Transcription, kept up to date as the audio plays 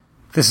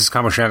This is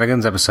Comic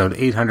Shenanigans, episode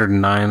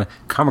 809,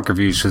 comic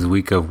reviews for the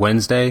week of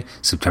Wednesday,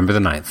 September the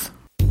 9th.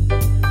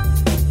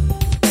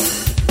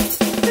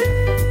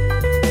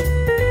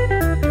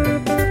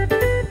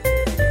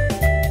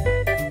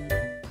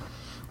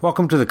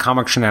 Welcome to the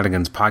Comic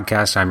Shenanigans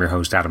podcast. I'm your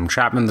host, Adam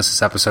Chapman. This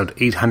is episode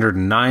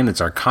 809.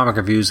 It's our comic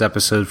reviews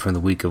episode from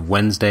the week of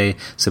Wednesday,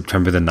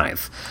 September the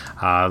 9th.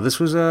 This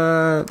was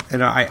I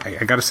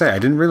gotta say, I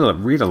didn't really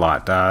read a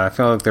lot. I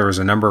feel like there was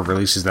a number of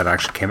releases that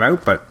actually came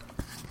out, but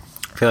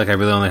I feel like I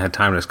really only had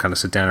time to just kind of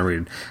sit down and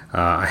read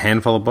a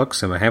handful of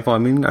books. And a handful, I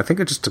mean, I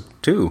think it just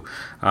took two.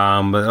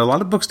 But a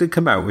lot of books did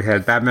come out. We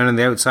had Batman and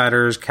the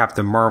Outsiders,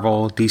 Captain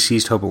Marvel,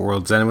 DC's Hope at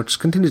World's End, which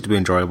continues to be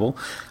enjoyable.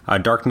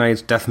 Dark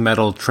Knight, Death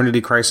Metal, Trinity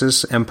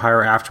Crisis,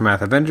 Empire,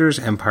 Aftermath, Avengers,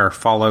 Empire,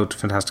 Fallout,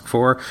 Fantastic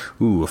Four.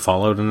 Ooh, a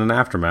Fallout and an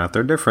Aftermath.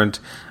 They're different.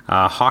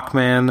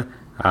 Hawkman,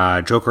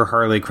 Joker,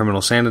 Harley,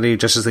 Criminal Sanity,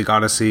 Justice League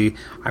Odyssey.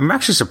 I'm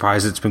actually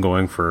surprised it's been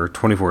going for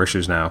 24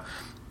 issues now.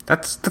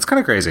 That's kind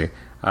of crazy.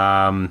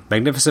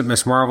 Magnificent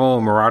Miss Marvel,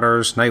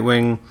 Marauders,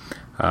 Nightwing,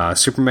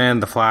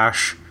 Superman, The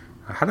Flash.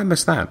 How did I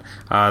miss that?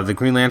 The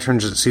Green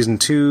Lanterns Season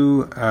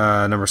 2,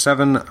 number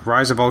 7,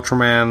 Rise of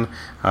Ultraman,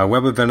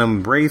 Web of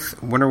Venom,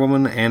 Wraith, Wonder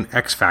Woman, and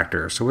X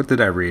Factor. So what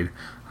did I read?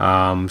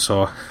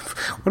 So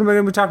what am I going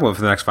to be talking about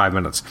for the next 5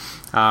 minutes?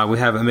 We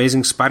have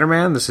Amazing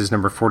Spider-Man. This is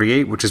number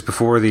 48, which is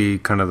before the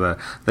kind of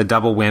the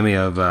double whammy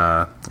of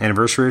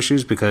anniversary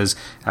issues, because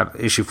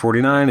issue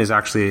 49 is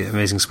actually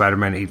Amazing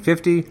Spider-Man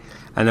 850.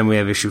 And then we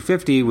have issue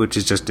 50, which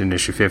is just in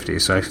issue 50.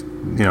 So,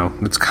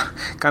 it's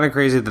kind of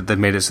crazy that they've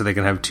made it so they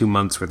can have 2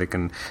 months where they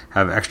can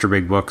have extra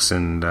big books,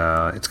 and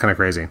it's kind of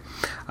crazy.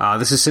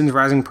 This is Sins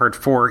Rising Part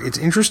 4. It's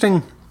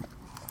interesting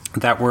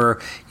that we're,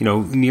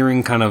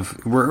 nearing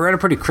we're at a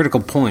pretty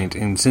critical point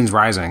in Sins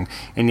Rising,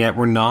 and yet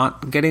we're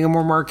not getting a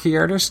more marquee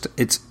artist.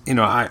 It's,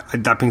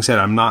 that being said,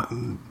 I'm not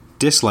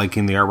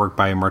disliking the artwork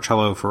by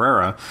Marcelo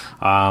Ferreira,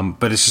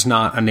 but it's just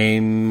not a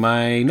name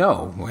I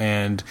know,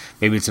 and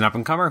maybe it's an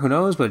up-and-comer, who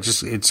knows, but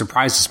it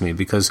surprises me,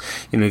 because,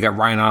 you got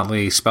Ryan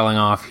Ottley spelling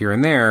off here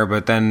and there,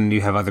 but then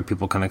you have other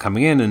people kind of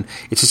coming in, and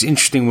it's just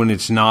interesting when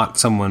it's not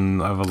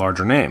someone of a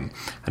larger name.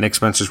 And Nick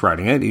Spencer's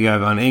writing it. You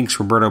have on inks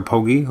Roberto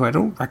Poggi, who I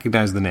don't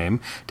recognize the name,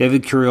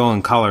 David Curiel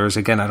on colors,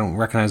 again, I don't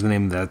recognize the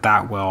name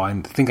that well, I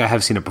think I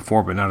have seen it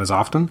before, but not as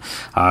often.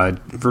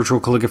 Virtual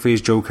calligraphy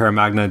is Joe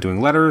Caramagna doing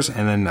letters,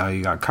 and then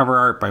you got cover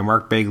art by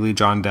Mark Bagley,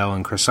 John Dell,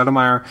 and Chris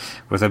Sotomayor,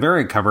 with a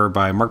variant cover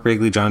by Mark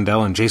Bagley, John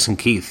Dell, and Jason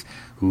Keith.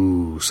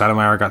 Ooh,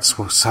 Sotomayor got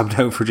subbed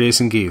out for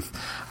Jason Keith.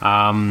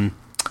 So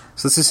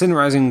this is Sin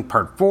Rising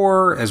Part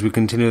 4, as we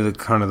continue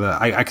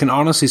I can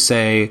honestly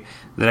say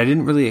that I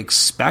didn't really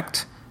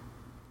expect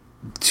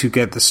to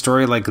get the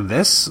story like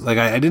this. Like,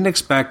 I didn't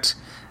expect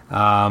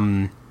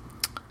the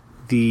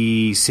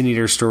Sin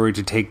Eater story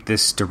to take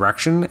this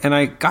direction, and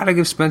I gotta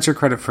give Spencer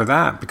credit for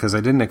that, because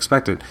I didn't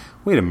expect it.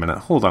 Wait a minute,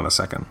 hold on a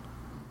second.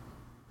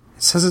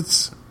 It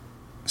says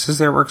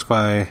the artwork's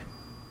by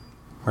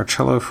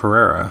Marcelo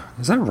Ferreira.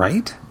 Is that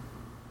right?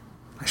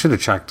 I should have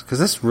checked, because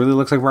this really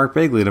looks like Mark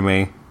Bagley to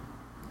me.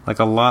 Like,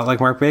 a lot like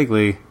Mark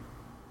Bagley.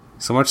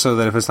 So much so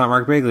that if it's not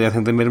Mark Bagley, I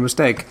think they made a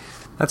mistake.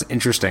 That's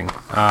interesting.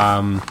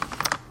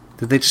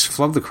 Did they just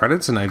flub the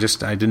credits and I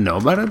didn't know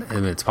about it? I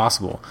mean, it's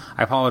possible.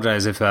 I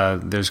apologize if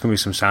there's going to be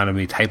some sound of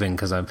me typing,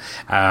 because I'm,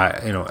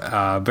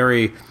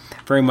 very,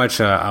 very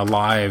much a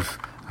live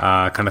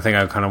kind of thing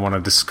I kind of want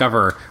to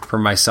discover for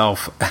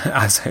myself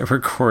as I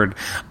record,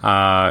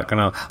 kind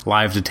of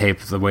live to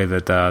tape, the way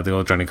that the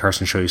old Johnny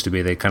Carson show used to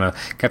be. They kind of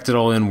kept it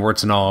all in,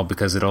 warts and all,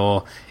 because it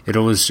all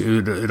was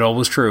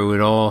true.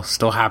 It all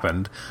still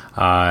happened,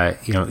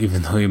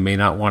 even though you may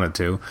not want it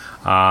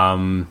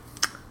to.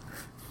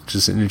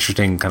 Just an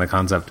interesting kind of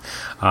concept.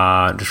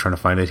 Just trying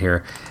to find it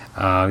here.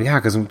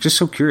 Because I'm just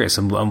so curious.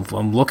 I'm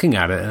looking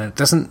at it, and it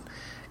doesn't.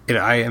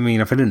 I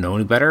mean, if I didn't know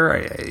any better,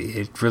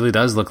 it really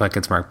does look like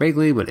it's Mark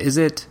Bagley, but is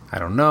it? I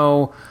don't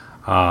know.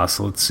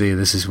 So let's see.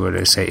 This is what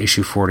I say,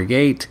 issue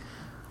 48.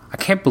 I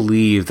can't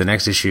believe the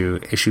next issue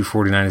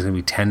 49, is going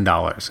to be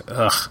 $10.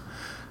 Ugh,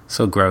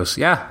 so gross.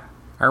 Yeah,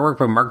 artwork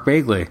by Mark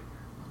Bagley.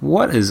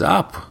 What is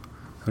up?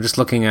 I'm just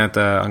looking at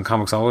on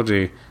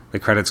Comixology the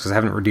credits, because I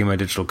haven't redeemed my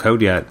digital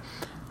code yet.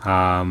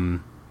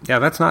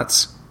 That's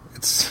nuts.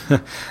 It's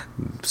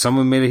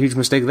someone made a huge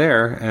mistake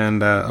there,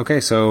 and okay,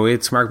 so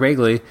it's Mark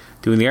Bagley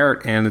doing the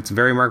art, and it's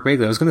very Mark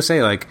Bagley. I was going to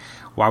say, like,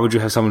 why would you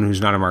have someone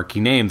who's not a marquee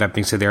name? That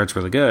being said, the art's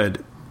really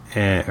good,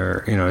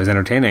 is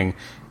entertaining.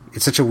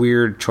 It's such a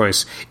weird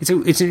choice. It's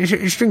an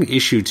interesting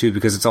issue too,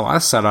 because it's a lot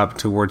of setup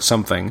towards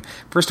something.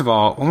 First of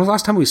all, when was the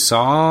last time we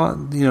saw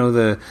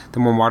the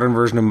more modern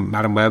version of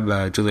Madame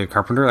Web, Julia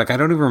Carpenter? Like, I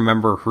don't even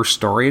remember her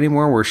story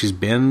anymore, where she's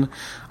been.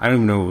 I don't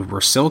even know where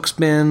Silk's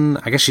been.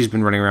 I guess she's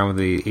been running around with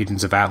the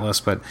Agents of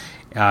Atlas, but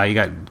you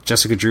got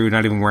Jessica Drew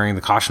not even wearing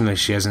the costume that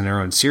she has in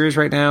her own series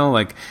right now.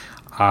 Like,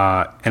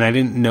 and I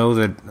didn't know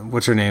that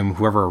what's her name,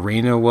 whoever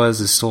Arena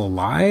was, is still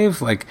alive.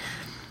 Like,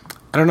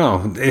 I don't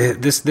know.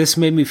 This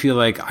made me feel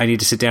like I need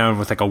to sit down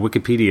with like a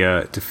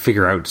Wikipedia to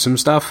figure out some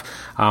stuff.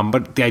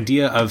 But the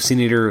idea of Sin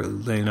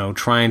Eater,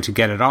 trying to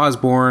get at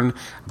Osborn,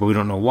 but we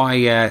don't know why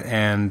yet,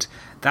 and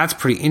that's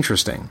pretty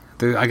interesting.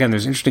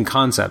 There's interesting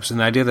concepts, and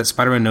the idea that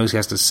Spider-Man knows he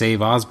has to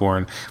save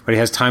Osborn, but he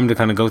has time to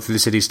kind of go through the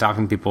city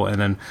stopping people, and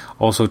then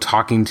also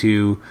talking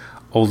to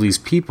all these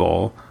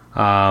people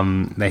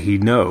that he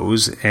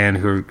knows and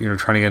who are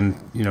trying to get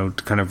him,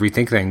 to kind of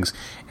rethink things,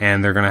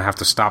 and they're going to have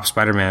to stop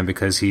Spider-Man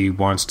because he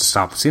wants to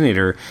stop the Sin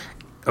Eater.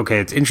 Okay,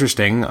 it's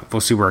interesting.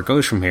 We'll see where it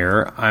goes from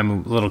here.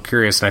 I'm a little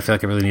curious, and I feel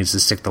like it really needs to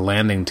stick the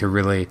landing to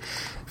really,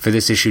 for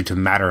this issue to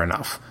matter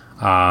enough,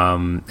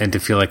 and to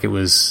feel like it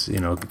was,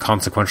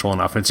 consequential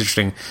enough. And it's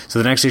interesting. So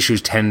the next issue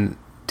is $10.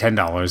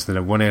 Then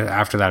the one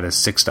after that is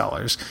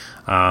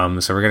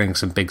 $6. So we're getting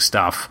some big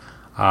stuff.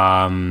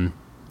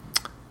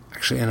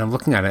 Actually, and I'm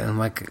looking at it and I'm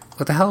like,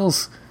 what the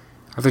hell's...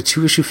 Are there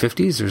 2 issue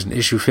 50s? There's an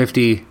issue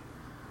 50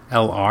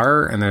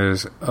 LR, and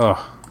there's...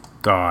 Oh,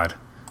 God.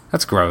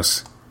 That's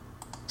gross.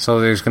 So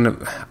there's going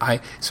to...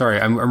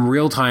 I'm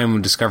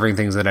real-time discovering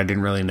things that I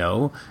didn't really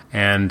know.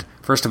 And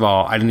first of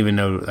all, I didn't even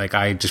know... Like,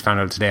 I just found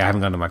out today, I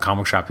haven't gone to my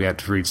comic shop yet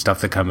to read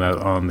stuff that come out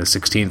on the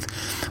 16th.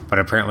 But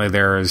apparently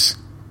there's...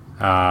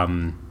 a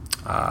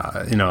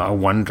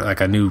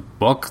new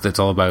book that's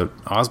all about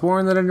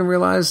Osborn that I didn't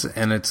realize,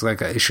 and it's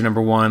like issue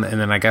number 1, and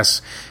then I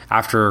guess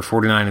after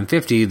 49 and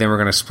 50, then we're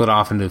going to split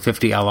off into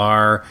 50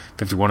 LR,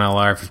 51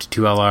 LR,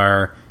 52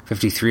 LR,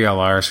 53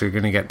 LR, so you're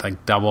going to get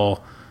like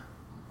double.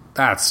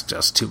 That's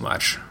just too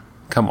much.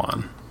 Come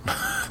on.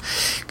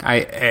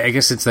 I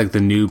guess it's like the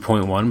new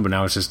 .1, but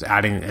now it's just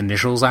adding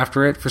initials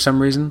after it for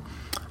some reason.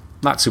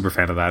 Not super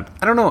fan of that.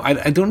 I don't know.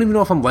 I don't even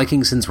know if I'm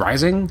liking Sin's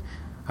Rising.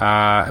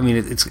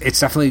 It's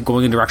definitely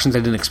going in directions I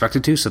didn't expect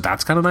it to, so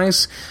that's kind of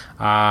nice.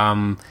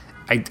 I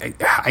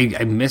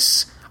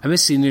miss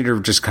Sin Eater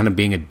just kind of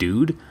being a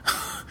dude,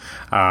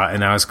 and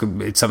now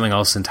it's something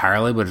else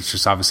entirely. But it's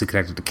just obviously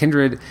connected to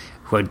Kindred,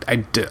 who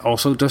I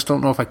also just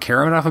don't know if I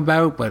care enough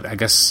about. But I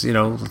guess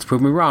let's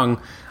prove me wrong.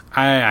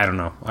 I don't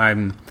know.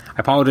 I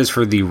apologize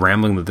for the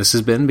rambling that this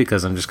has been,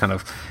 because I'm just kind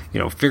of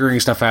figuring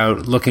stuff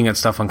out, looking at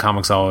stuff on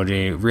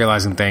Comixology,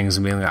 realizing things,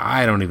 and being like,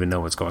 I don't even know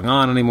what's going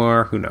on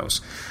anymore. Who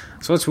knows?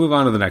 So let's move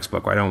on to the next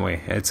book, why don't we?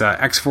 It's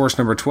X-Force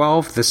number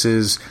 12. This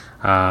is...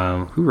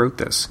 who wrote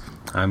this?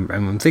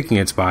 I'm thinking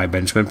it's by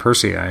Benjamin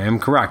Percy. I am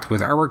correct. With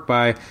artwork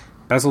by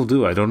Basil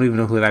Dua. I don't even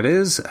know who that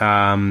is.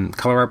 Color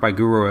art by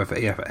Guru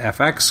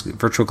FX.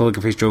 Virtual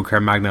calligraphy Joe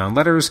Caramagna on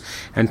letters.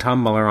 And Tom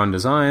Muller on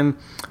design.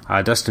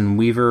 Dustin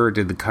Weaver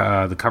did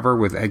the cover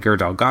with Edgar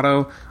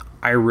Delgado.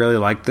 I really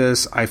like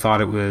this. I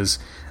thought it was...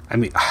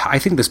 I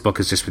think this book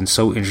has just been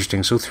so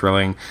interesting, so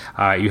thrilling.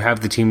 You have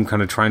the team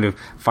kind of trying to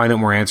find out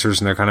more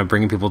answers, and they're kind of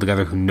bringing people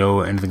together who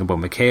know anything about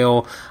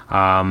Mikhail.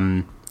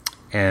 And,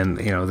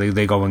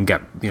 they go and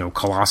get,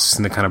 Colossus,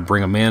 and they kind of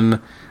bring them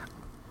in.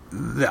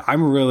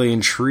 I'm really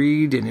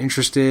intrigued and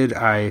interested.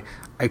 I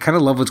kind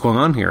of love what's going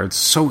on here. It's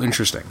so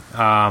interesting.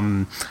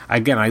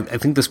 Again, I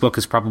think this book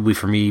is probably,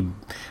 for me,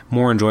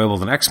 more enjoyable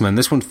than X-Men.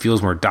 This one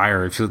feels more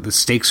dire. It feels, the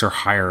stakes are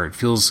higher. It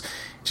feels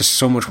just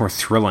so much more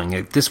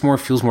thrilling. This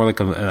feels more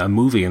like a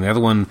movie, and the other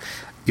one,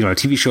 a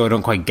TV show I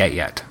don't quite get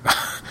yet.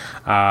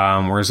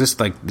 Whereas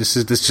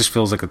this just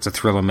feels like it's a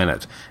thrill a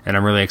minute, and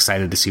I'm really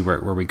excited to see where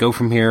we go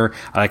from here.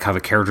 I like how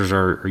the characters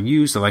are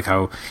used. I like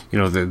how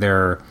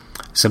they're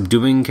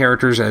subduing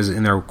characters as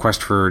in their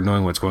quest for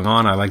knowing what's going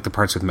on. I like the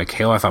parts with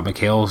Mikhail. I thought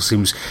Mikhail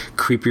seems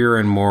creepier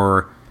and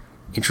more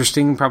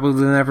interesting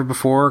probably than ever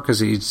before,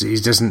 because he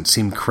doesn't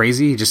seem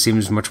crazy. He just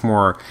seems much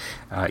more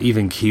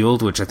even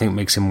keeled, which I think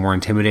makes him more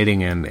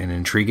intimidating and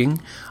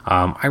intriguing.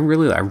 I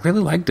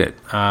really liked it.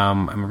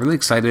 I'm really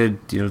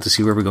excited to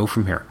see where we go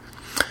from here.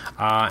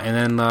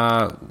 And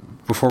then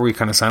before we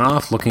kind of sign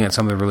off, looking at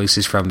some of the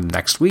releases from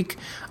next week,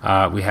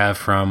 we have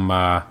from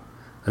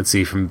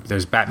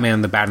there's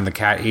Batman, the Bat and the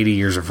Cat, 80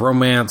 Years of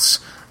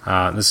Romance.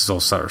 This is all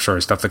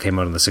stuff that came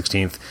out on the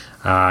 16th.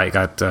 You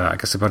got, I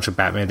guess, a bunch of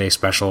Batman Day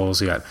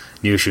specials. You got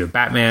new issue of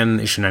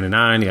Batman, issue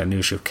 99. You got new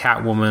issue of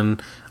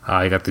Catwoman.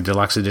 You got the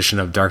deluxe edition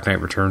of Dark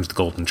Knight Returns, The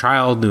Golden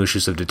Child. New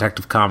issues of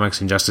Detective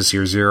Comics, Injustice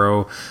Year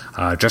Zero,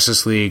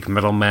 Justice League,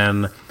 Metal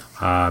Men,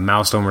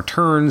 Milestone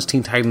Returns,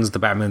 Teen Titans, The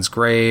Batman's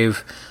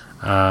Grave.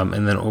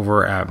 And then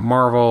over at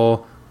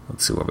Marvel,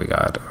 let's see what we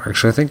got.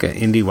 Actually, I think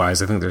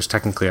indie-wise, I think there's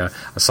technically a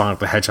Sonic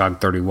the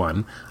Hedgehog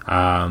 31.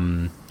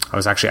 I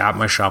was actually at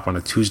my shop on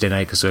a Tuesday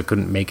night because I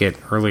couldn't make it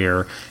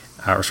earlier,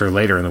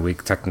 later in the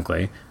week,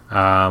 technically.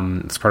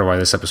 That's part of why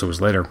this episode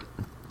was later.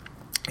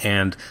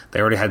 And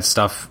they already had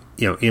stuff,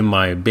 in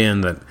my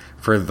bin that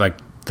for like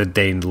the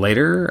day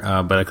later,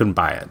 but I couldn't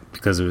buy it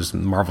because it was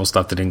Marvel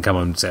stuff that didn't come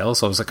on sale.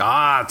 So I was like,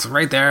 it's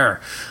right there.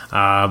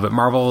 But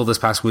Marvel this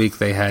past week,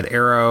 they had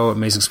Arrow,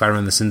 Amazing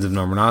Spider-Man, The Sins of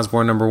Norman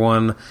Osborn, number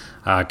 1,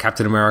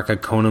 Captain America,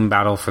 Conan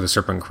Battle for the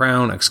Serpent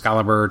Crown,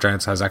 Excalibur,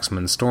 Giant Size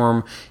X-Men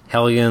Storm,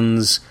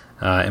 Hellions,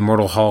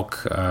 Immortal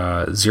Hulk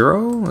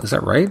 0, is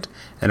that right?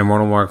 And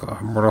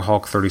Immortal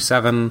Hulk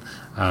 37.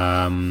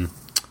 I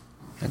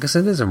guess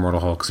it is Immortal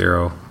Hulk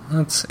 0.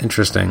 That's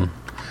interesting.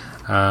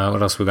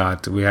 What else we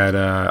got? We had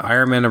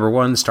Iron Man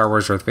 #1, Star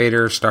Wars Darth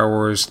Vader, Star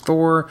Wars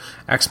Thor,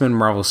 X-Men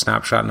Marvel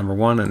Snapshot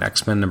 #1, and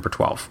X-Men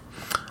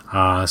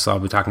 #12. So I'll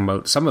be talking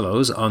about some of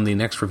those on the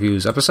next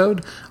reviews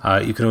episode.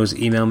 You can always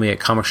email me at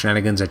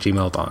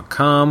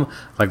comicshenanigans@gmail.com.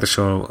 Like the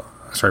show...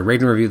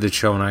 rate and review the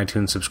show on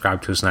iTunes,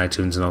 subscribe to us on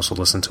iTunes, and also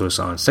listen to us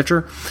on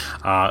Stitcher.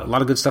 A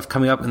lot of good stuff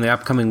coming up in the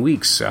upcoming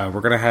weeks. We're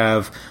going to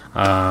have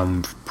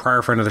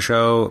prior friend of the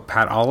show,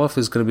 Pat Olive,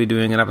 is going to be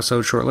doing an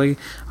episode shortly.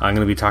 I'm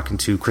going to be talking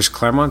to Chris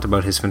Claremont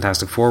about his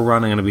Fantastic Four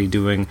run. I'm going to be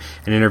doing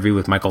an interview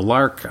with Michael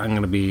Lark. I'm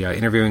going to be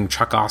interviewing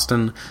Chuck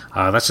Austin.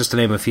 That's just to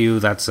name a few.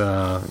 That's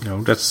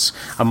that's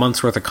a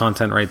month's worth of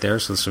content right there.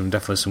 So there's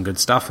definitely some good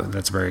stuff.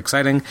 That's very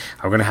exciting.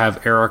 We're going to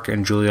have Eric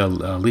and Julia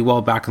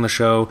Leewald back on the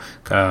show.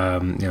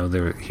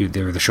 They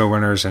were the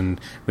showrunners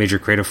and major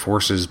creative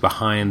forces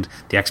behind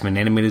the X-Men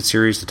animated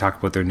series to talk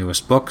about their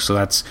newest book. So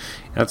that's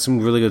some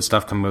really good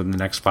stuff coming out in the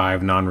next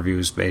 5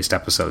 non-reviews based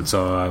episodes.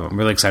 So I'm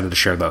really excited to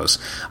share those.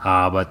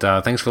 But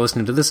thanks for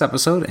listening to this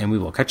episode, and we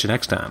will catch you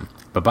next time.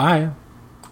 Bye-bye.